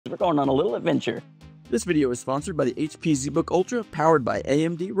we're going on a little adventure. This video is sponsored by the HP ZBook Ultra, powered by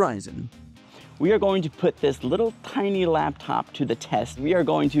AMD Ryzen. We are going to put this little tiny laptop to the test. We are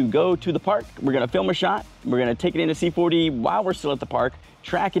going to go to the park, we're gonna film a shot, we're gonna take it into C4D while we're still at the park,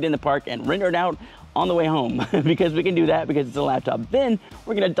 track it in the park, and render it out on the way home because we can do that because it's a laptop. Then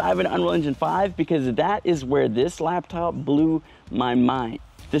we're gonna dive into Unreal Engine 5 because that is where this laptop blew my mind.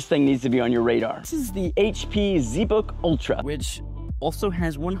 This thing needs to be on your radar. This is the HP ZBook Ultra, which also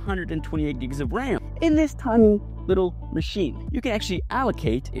has 128 gigs of RAM. In this tiny little machine, you can actually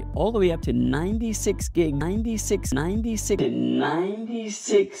allocate it all the way up to 96 gigs, 96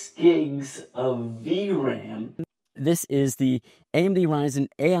 gigs of VRAM. This is the AMD Ryzen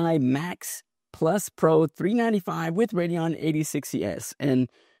AI Max Plus Pro 395 with Radeon 8060S. And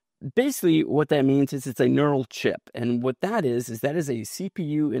basically what that means is it's a neural chip. And what that is that is a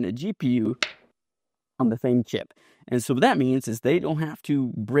CPU and a GPU on the same chip. And so what that means is they don't have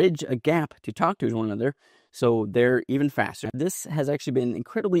to bridge a gap to talk to one another, so they're even faster. This has actually been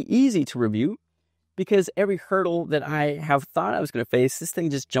incredibly easy to review because every hurdle that I have thought I was going to face, this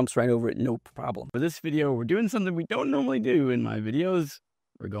thing just jumps right over it, no problem. For this video, we're doing something we don't normally do in my videos.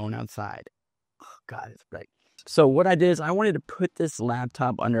 We're going outside. Oh God, it's bright. So what I did is I wanted to put this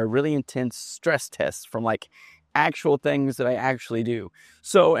laptop under a really intense stress test from like actual things that I actually do.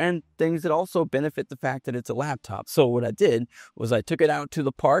 So, and things that also benefit the fact that it's a laptop. So what I did was I took it out to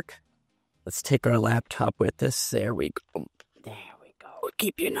the park. Let's take our laptop with us. There we go. There we go. We'll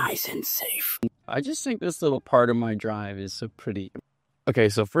keep you nice and safe. I just think this little part of my drive is so pretty. Okay,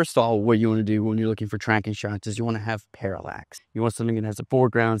 so first of all, what you want to do when you're looking for tracking shots is you want to have parallax. You want something that has a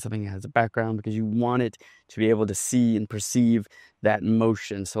foreground, something that has a background, because you want it to be able to see and perceive that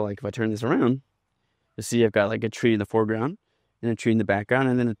motion. So like if I turn this around, you see I've got like a tree in the foreground and a tree in the background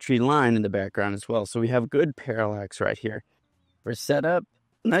and then a tree line in the background as well. So we have good parallax right here. For setup,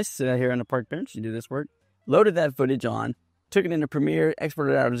 nice to sit out here on the park bench and do this work. Loaded that footage on, took it into Premiere,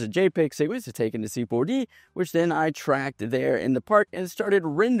 exported it out as a JPEG sequence to take into C4D, which then I tracked there in the park and started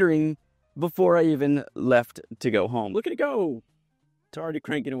rendering before I even left to go home. Look at it go. It's already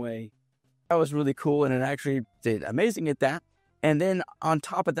cranking away. That was really cool and it actually did amazing at that. And then on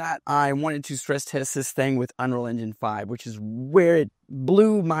top of that, I wanted to stress test this thing with Unreal Engine 5, which is where it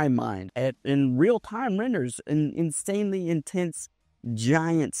blew my mind. In real-time renders, in insanely intense,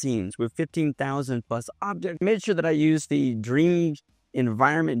 giant scenes with 15,000 plus objects. Made sure that I used the Dream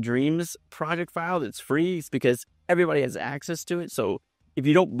Environment Dreams project file that's free. It's because everybody has access to it. So if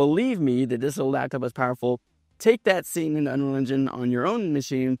you don't believe me that this little laptop is powerful, take that scene in Unreal Engine on your own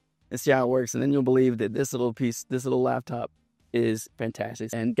machine and see how it works. And then you'll believe that this little laptop is fantastic.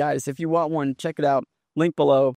 And guys, if you want one, check it out. Link below.